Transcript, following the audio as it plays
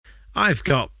I've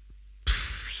got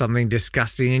something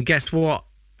disgusting, and guess what?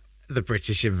 The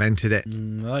British invented it.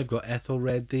 I've got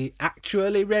Ethelred the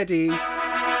actually ready. Date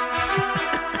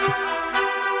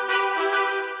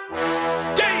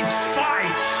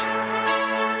fight!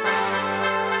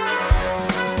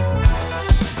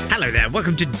 Hello there,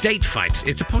 welcome to Date Fight.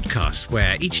 It's a podcast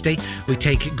where each day we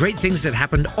take great things that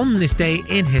happened on this day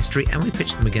in history and we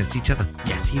pitch them against each other.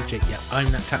 Yes, he's Jake, yeah,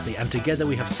 I'm Nat Tapley, and together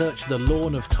we have searched the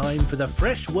lawn of time for the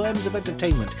fresh worms of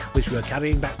entertainment which we are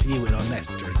carrying back to you in our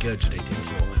nest to regurgitate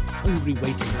into your hungry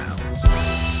waiting mouths.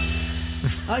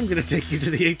 I'm going to take you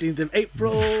to the 18th of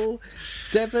April,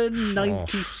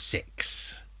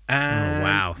 796. And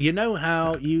wow. You know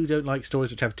how you don't like stories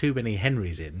which have too many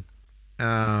Henrys in?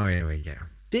 Oh, here we go.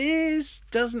 This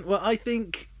doesn't... Well, I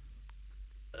think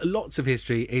lots of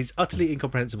history is utterly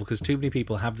incomprehensible because too many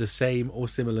people have the same or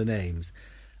similar names.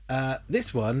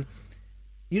 This one,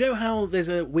 you know how there's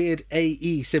a weird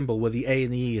AE symbol where the A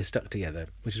and the E are stuck together,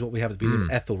 which is what we have at the beginning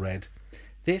of Ethelred.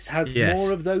 This has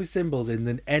more of those symbols in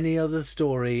than any other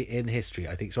story in history,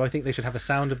 I think. So I think they should have a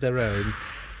sound of their own,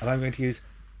 and I'm going to use...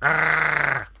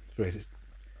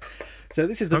 So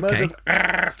this is the murder of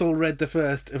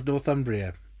Aaarghthelbert I of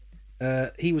Northumbria.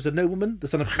 He was a nobleman, the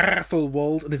son of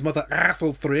Aaarghthelwald and his mother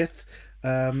Aaarghthelthryth.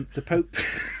 The Pope...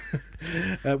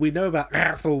 we know about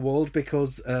Aaarghthelwald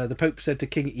because the Pope said to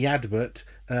King Eadbert,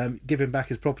 give him back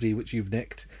his property, which you've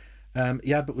nicked.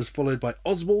 Eadbert was followed by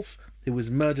Oswulf, who was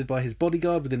murdered by his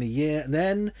bodyguard within a year, and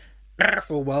then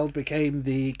Aaarghthelwald became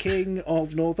the king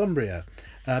of Northumbria.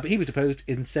 But he was deposed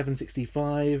in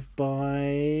 765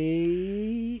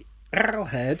 by...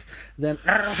 Aaarghthelbert. Then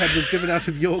Aaarghthelbert was driven out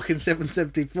of York in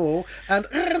 774, and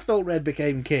Aaarghthelbert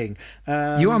became king.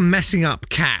 You are messing up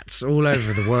cats all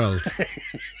over the world.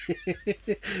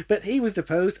 But he was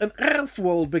deposed, and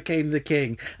Aaarghthelwald became the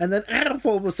king. And then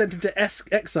Aaarghthelwald was sent into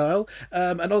exile,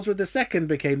 and Osred II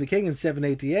became the king in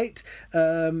 788.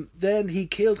 Then he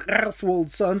killed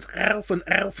Aaarghthelwald's sons, Aalf and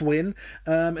Ælfwin,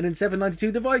 and in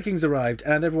 792 the Vikings arrived,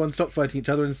 and everyone stopped fighting each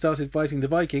other and started fighting the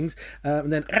Vikings.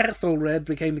 And then Aaarghthelred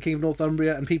became the king of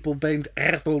Northumbria, and people blamed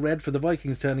Aaarghthelred for the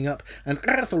Vikings turning up. And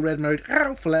Aaarghthelred married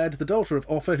Ælfled, the daughter of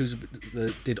Offa, who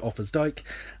did Offa's Dyke.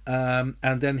 And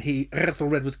then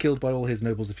Aaarghthelred was killed by all his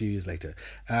nobles a few years later.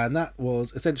 And that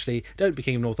was essentially, don't be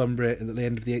king of Northumbria at the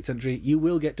end of the 8th century, you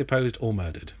will get deposed or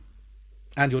murdered.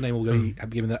 And your name will be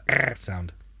given the R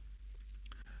sound.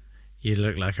 You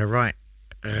look like a right...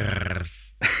 I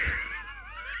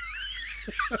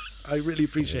really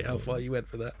appreciate how far you went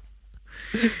for that.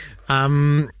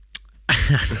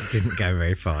 Didn't go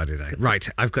very far, did I? Right,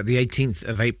 I've got the 18th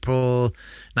of April,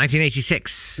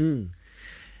 1986. And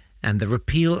the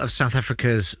repeal of South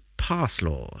Africa's pass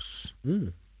laws.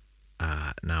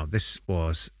 Now, this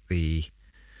was the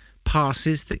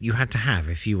passes that you had to have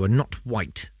if you were not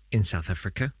white in South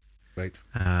Africa. Right.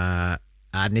 I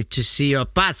need to see your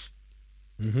pass.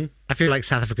 I feel like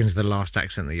South African's the last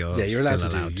accent that you're allowed still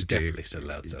to allowed do. to You're definitely still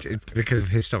allowed to. because of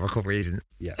historical reasons.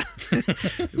 Yeah.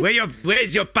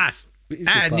 Where's your pass?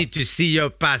 I need to see your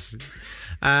pass.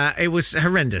 It was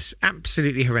horrendous,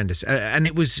 absolutely horrendous, and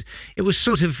it was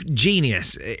sort of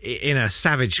genius in a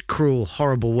savage, cruel,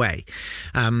 horrible way,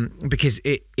 because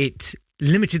it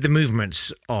limited the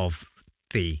movements of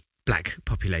the black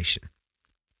population.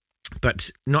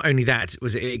 But not only that,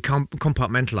 it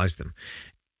compartmentalized them.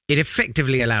 It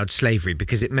effectively allowed slavery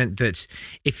because it meant that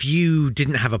if you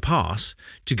didn't have a pass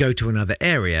to go to another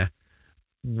area,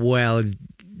 well,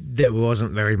 there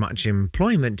wasn't very much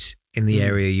employment in the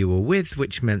area you were with,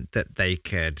 which meant that they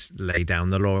could lay down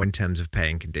the law in terms of pay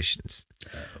and conditions.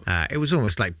 It was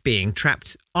almost like being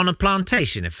trapped on a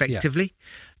plantation, effectively.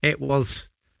 Yeah. It was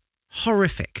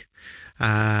horrific.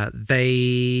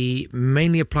 They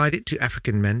mainly applied it to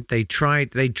African men. They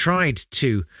tried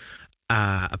to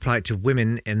apply it to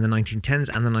women in the 1910s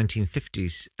and the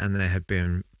 1950s, and there had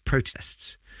been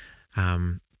protests.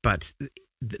 But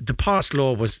the pass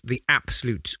law was the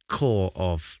absolute core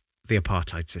of the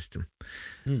apartheid system,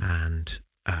 and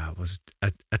was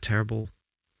a terrible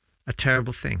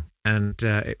thing. And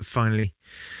it finally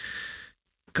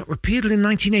got repealed in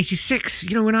 1986.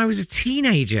 You know, when I was a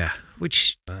teenager,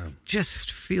 which just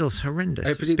feels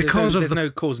horrendous. Because there's no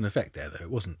cause and effect there, though.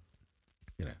 It wasn't.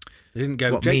 You know, they didn't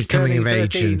go. Jake's coming of 13,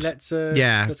 age. And, let's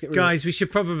get rid guys, we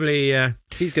should probably.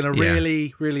 He's going to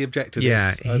really object to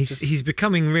this. Yeah, he's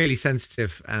becoming really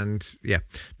sensitive, and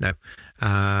no.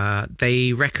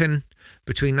 They reckon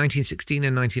between 1916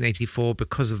 and 1984,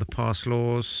 because of the pass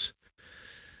laws,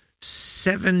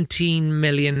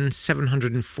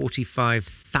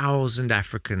 17,745,000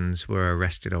 Africans were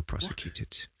arrested or prosecuted.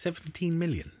 What? 17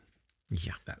 million?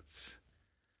 Yeah.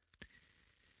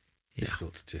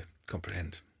 difficult to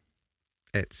comprehend.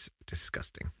 It's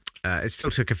disgusting. It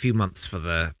still took a few months for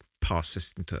the pass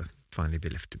system to finally be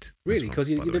lifted. Really? Because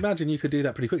you'd imagine you could do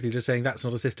that pretty quickly, just saying that's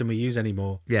not a system we use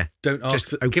anymore. Yeah. Don't ask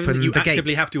for, given that you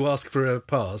actively have to ask for a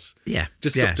pass. Yeah.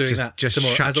 Just stop doing that. Just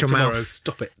tomorrow, shut your tomorrow, mouth.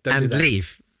 Stop it. Don't and do that.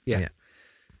 leave. Yeah.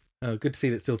 Oh, good to see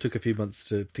that it still took a few months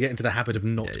to get into the habit of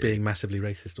not being massively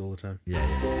racist all the time. Yeah.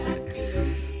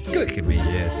 It's taken me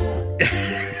years.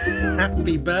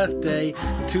 Happy birthday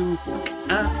to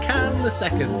Can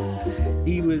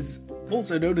II. He was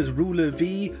also known as Ruler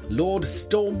V, Lord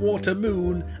Stormwater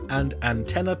Moon, and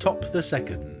Antenna Top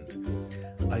II.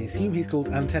 I assume he's called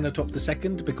Antenna Top II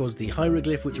because the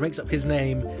hieroglyph which makes up his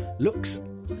name looks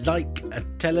like a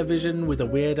television with a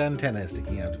weird antenna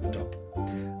sticking out of the top.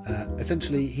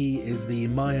 Essentially, he is the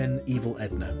Mayan evil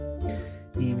Edna.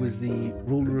 He was the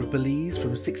ruler of Belize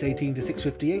from 618 to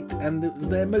 658, and it was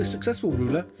their most successful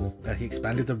ruler. He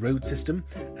expanded the road system,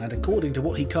 and according to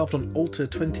what he carved on Altar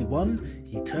 21,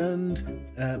 he turned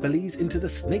Belize into the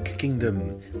Snake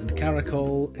Kingdom, and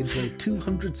Caracol into a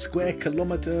 200 square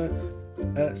kilometre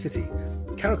city.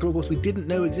 Caracol, of course, we didn't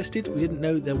know existed. We didn't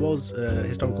know there was a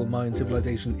historical Mayan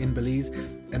civilization in Belize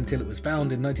until it was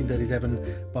found in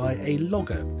 1937 by a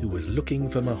logger who was looking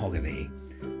for mahogany.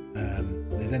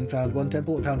 They then found one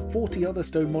temple, found 40 other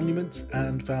stone monuments,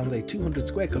 and found a 200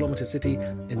 square kilometre city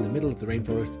in the middle of the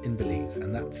rainforest in Belize.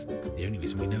 And that's the only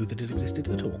reason we know that it existed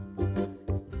at all.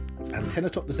 It's Antenna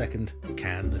Top II,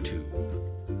 Can II.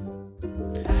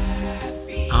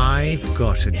 I've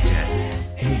got a death.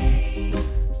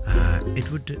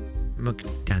 Edward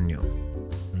McDaniel.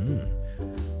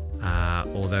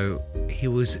 Although he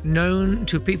was known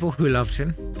to people who loved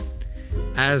him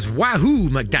as Wahoo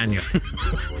McDaniel.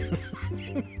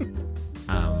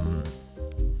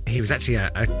 He was actually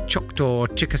a Choctaw,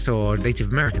 Chickasaw Native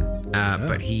American,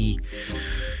 but he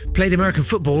played American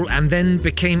football and then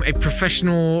became a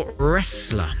professional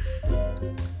wrestler.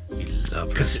 You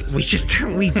love wrestlers.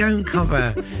 We don't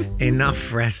cover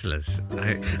enough wrestlers.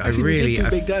 Actually, we did do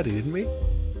Big Daddy, didn't we?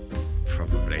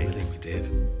 Probably. I think we did.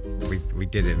 We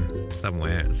did him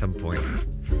somewhere at some point,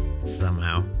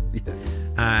 somehow.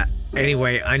 Yeah.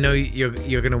 Anyway, I know you're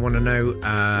going to want to know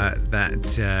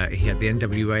that he had the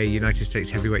NWA United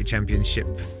States Heavyweight Championship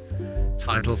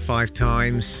title 5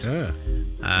 times.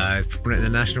 Prominent in the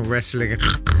National Wrestling.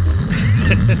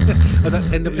 Oh, that's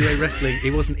NWA Wrestling.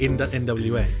 He wasn't in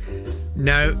NWA.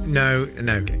 No,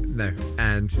 Okay. no,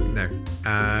 and no.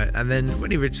 And then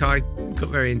when he retired, got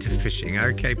very into fishing.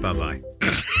 Okay, bye-bye.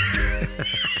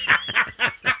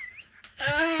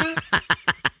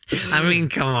 I mean,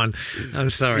 come on. I'm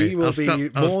sorry. He will be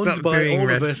mourned by all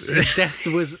of us. His death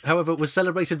was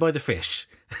celebrated by the fish.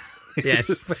 Yes,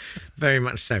 very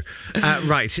much so.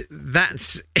 Right,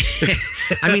 that's...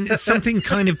 I mean, it's something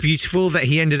kind of beautiful that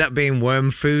he ended up being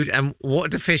worm food. And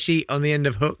what do fish eat on the end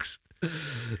of hooks?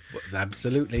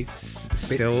 Absolutely.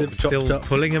 Still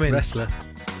pulling them in. Wrestler.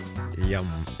 Yum.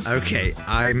 Okay,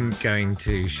 I'm going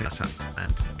to shut up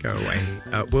and go away.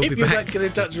 We'll be back. If you'd like to get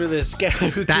in touch with us, go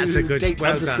That's to a good-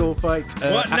 well date_fight,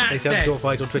 at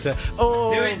date_fight on Twitter,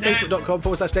 or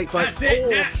facebook.com/datefight.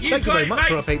 Thank you very much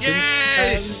for our patrons.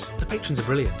 Yes! The patrons are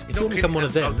brilliant. If you want to become one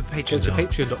of them, go to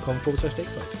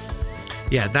patreon.com/datefight.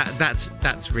 Yeah,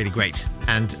 that's really great.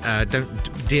 And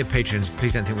dear patrons,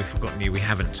 please don't think we've forgotten you. We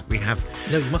haven't. We have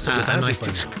No, you must have a nice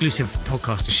exclusive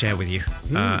podcast to share with you.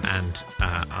 And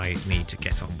I need to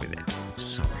get on with it.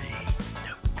 Sorry.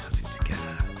 No, cut it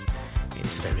together.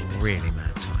 It's very a busy. really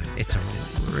mad time. It's a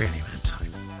really mad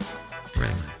time.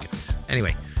 Really mad goodness.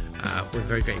 Anyway, we're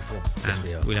very grateful. Yes, and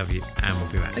we are. we love you. And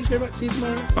we'll be back. Thanks very much. See you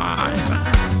tomorrow.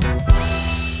 Bye.